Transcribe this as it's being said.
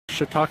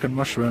shiitake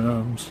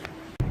mushrooms.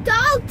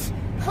 Don't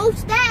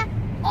post that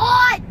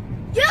on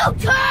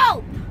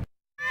YouTube!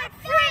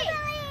 Free!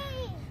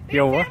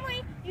 Yo, what?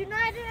 Family,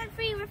 united and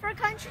free with our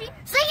country,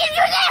 so you can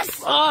do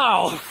this!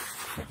 Oh!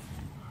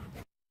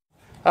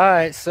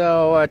 Alright,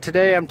 so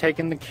today I'm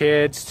taking the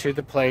kids to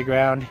the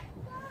playground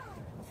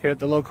here at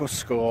the local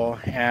school,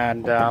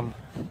 and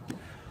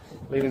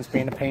Leland's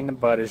being a pain in the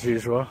butt as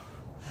usual.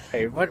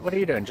 Hey, what are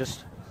you doing?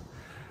 Just...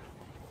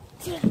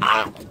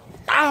 Ow!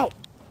 Ow!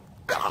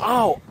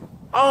 Oh!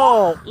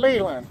 Oh,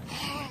 Leland!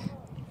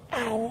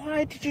 Ow,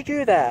 why did you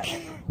do that? I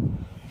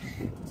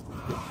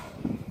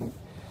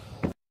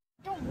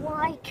don't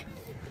like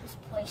this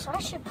place. I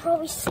should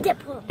probably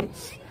step on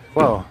this.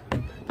 Whoa.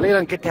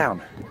 Leland, get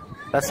down.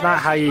 That's not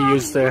how you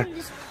use the...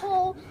 This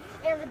hole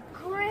in the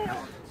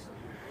ground.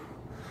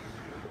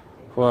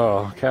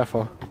 Whoa,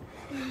 careful.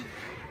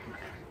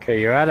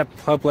 Okay, you're at a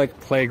public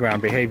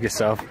playground. Behave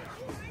yourself.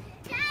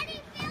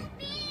 Daddy, film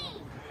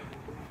me!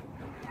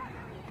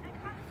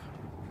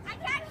 I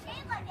can't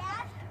Shayla,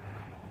 Dad.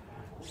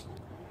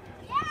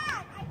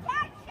 Dad, I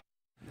can't.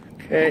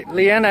 Okay,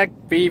 Leanna,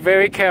 be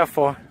very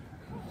careful.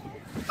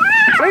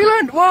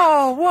 Leland!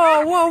 Whoa,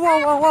 whoa, whoa, whoa,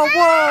 whoa, whoa,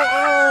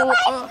 whoa!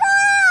 Oh,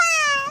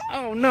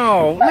 oh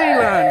no,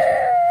 Leland!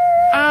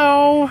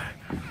 Ow!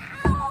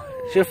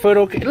 Is your foot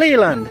okay?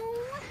 Leland!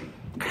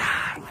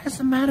 God, what is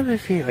the matter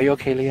with you? Are you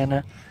okay,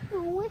 Leanna?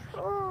 Oh, it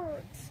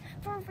hurts.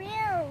 For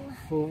real.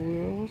 For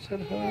real?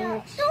 It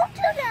hurts? Don't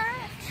do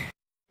that.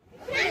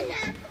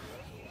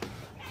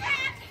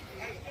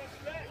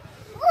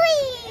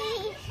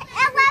 Whee!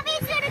 And let me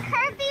do the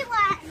curvy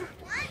one.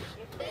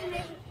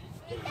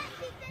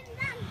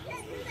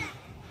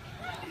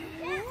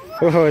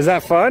 Oh, is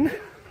that fun?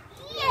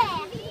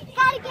 Yeah.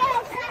 Gotta get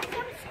our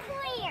systems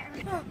clear.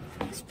 Oh,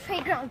 this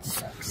playground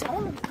sucks. I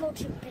want to go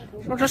to the big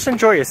one. Well, just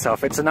enjoy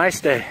yourself. It's a nice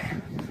day.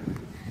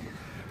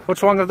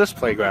 What's wrong with this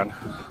playground?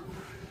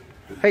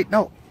 Hey,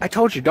 no, I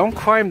told you, don't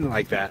climb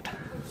like that.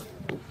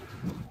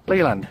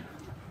 Leland.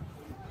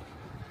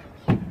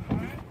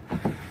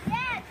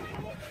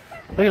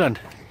 Leland,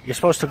 you're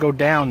supposed to go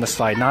down the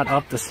slide, not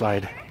up the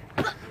slide.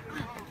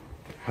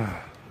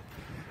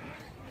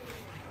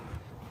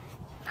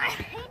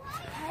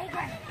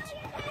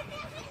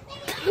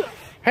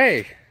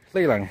 Hey,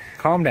 Leland,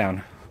 calm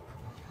down.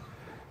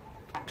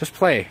 Just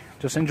play.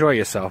 Just enjoy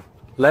yourself.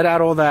 Let out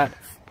all that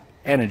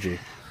energy.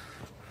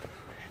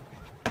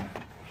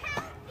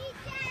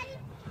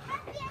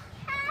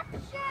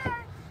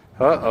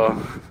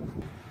 Uh-oh.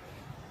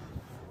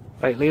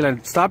 Wait,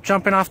 Leland, stop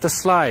jumping off the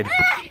slide.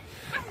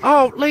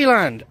 Oh,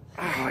 Leland!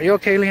 Oh, are you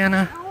okay,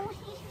 Leanna? Oh,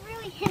 he's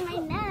really hit my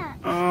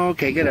neck.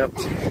 Okay, get up.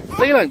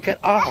 Leland,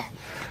 get off.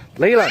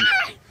 Leland,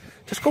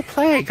 just go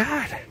play,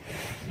 God.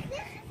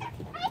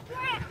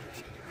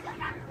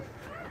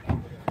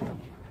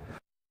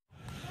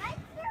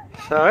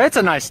 So it's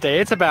a nice day.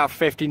 It's about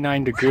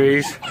 59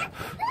 degrees.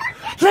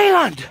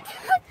 Leland!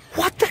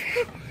 What the?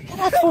 You're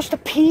not supposed to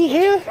pee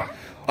here?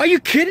 Are you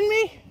kidding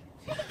me?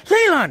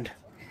 Leland!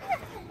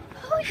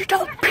 You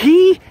don't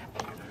pee?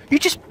 You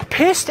just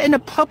pissed in a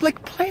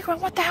public playground?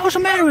 What the hell's the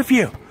matter with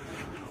you?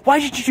 Why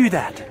did you do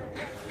that?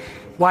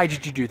 Why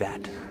did you do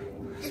that?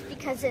 Just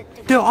because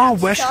it... They're all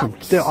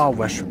restrooms. They're all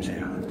restrooms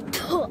here.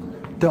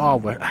 They're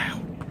all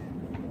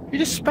You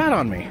just spat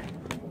on me.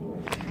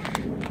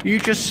 You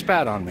just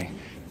spat on me.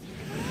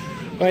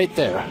 Right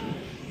there.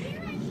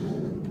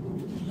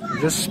 You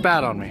just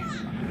spat on me.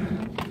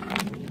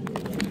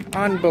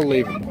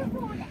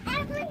 Unbelievable.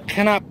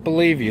 Cannot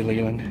believe you,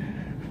 Leland.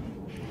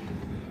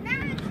 Now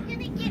I'm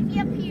gonna get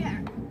you up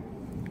here.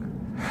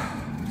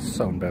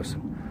 So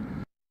embarrassing.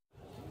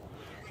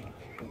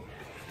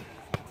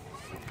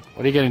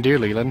 What are you gonna do,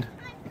 Leland?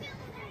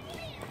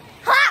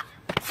 Ha!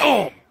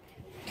 Oh!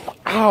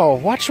 Oh,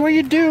 watch what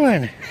you're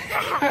doing.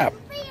 Crap.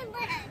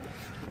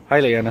 Hi,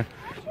 Leanna.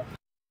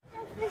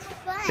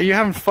 Are you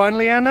having fun,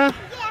 Leanna?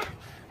 Yeah.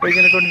 Are you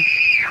gonna go to...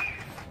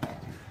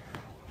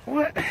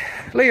 What?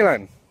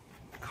 Leland,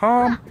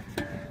 calm.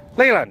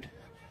 Leland.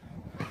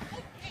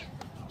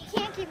 You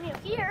can't keep me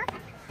up here.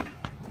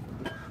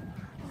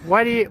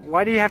 Why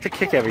do you have to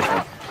kick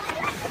everything?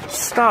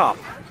 Stop.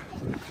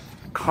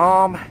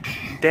 Calm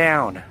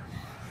down.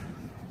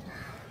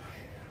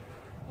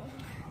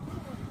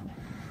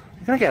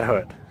 You're gonna get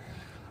hurt.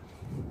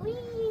 Whee!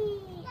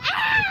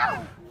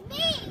 Ow!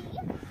 Me!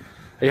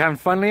 Are you having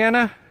fun,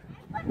 Leanna?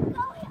 I'm going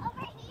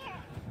over here.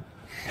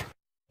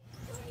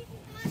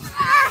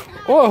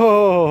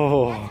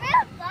 Whoa!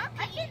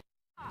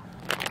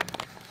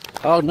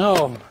 Oh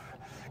no!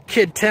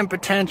 Kid temper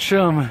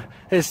tantrum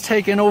is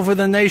taking over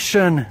the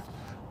nation.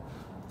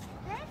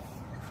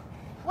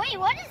 Wait,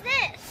 what is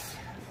this?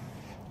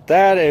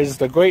 That is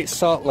the Great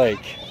Salt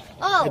Lake.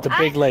 Oh, It's a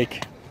big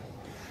lake.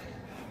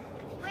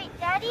 Wait,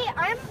 Daddy,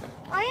 I'm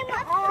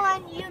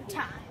on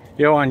Utah.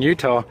 You're on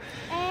Utah.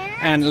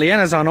 And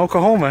Leanna's on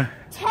Oklahoma.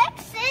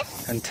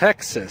 Texas. And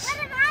Texas.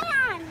 What am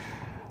I on?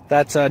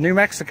 That's New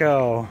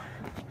Mexico.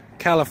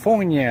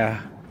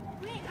 California.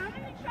 Wait, I'm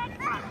gonna try to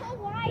find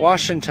Hawaii.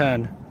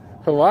 Washington.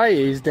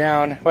 Hawaii's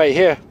down. Wait,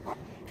 here.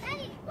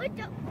 Daddy,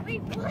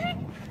 Wait, what?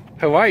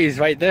 Hawaii's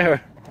right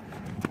there.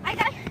 I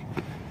got...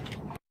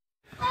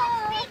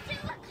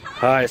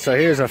 Alright, so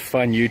here's a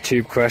fun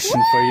YouTube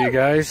question for you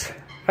guys.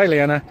 Hi,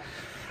 Leanna.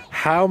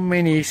 How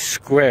many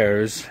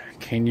squares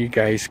can you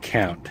guys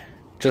count?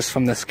 Just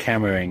from this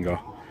camera angle.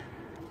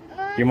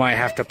 You might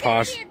have to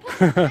pause.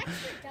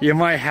 you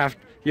might have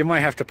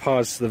to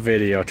pause the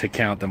video to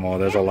count them all.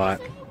 There's a lot.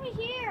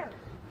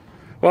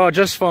 Well,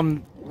 just from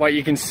what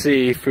you can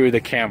see through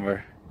the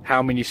camera.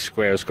 How many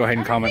squares? Go ahead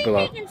and comment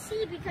below.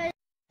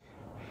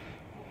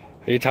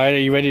 Are you tired? Are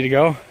you ready to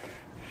go?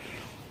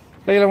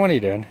 Leland, what are you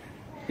doing?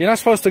 You're not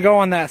supposed to go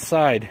on that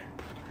side.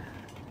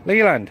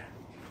 Leland.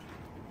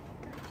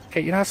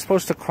 Okay, you're not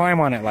supposed to climb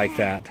on it like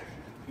that.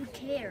 Who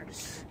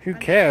cares? Who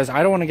cares?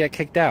 I don't want to get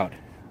kicked out.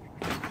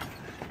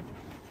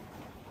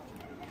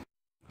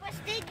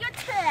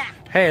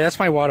 Hey, that's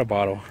my water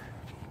bottle.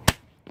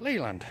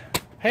 Leland.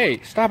 Hey,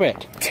 stop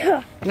it.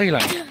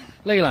 Leland.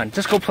 Leland,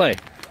 just go play.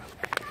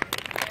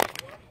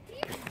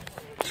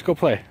 Just go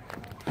play.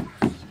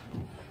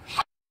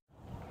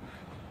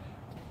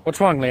 What's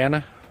wrong,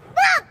 Leanna?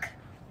 Look!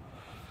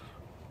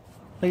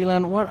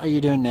 Leland, what are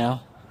you doing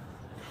now?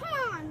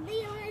 Come on,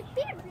 Leland,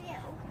 it's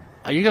real.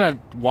 Are you gonna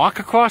walk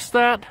across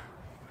that?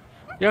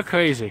 You're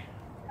crazy.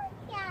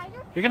 Yeah,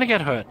 You're gonna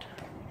get hurt.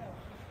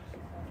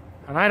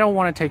 And I don't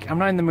want to I'm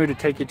not in the mood to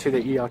take you to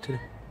the ER today.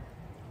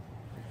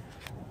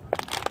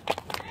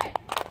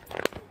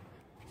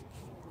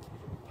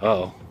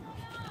 Uh-oh.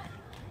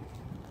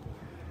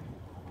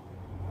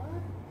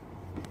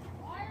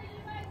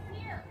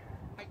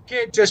 My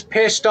kid just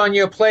pissed on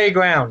your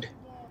playground.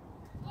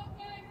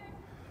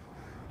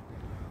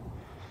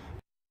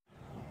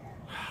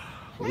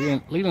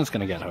 Leland's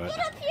gonna get hurt.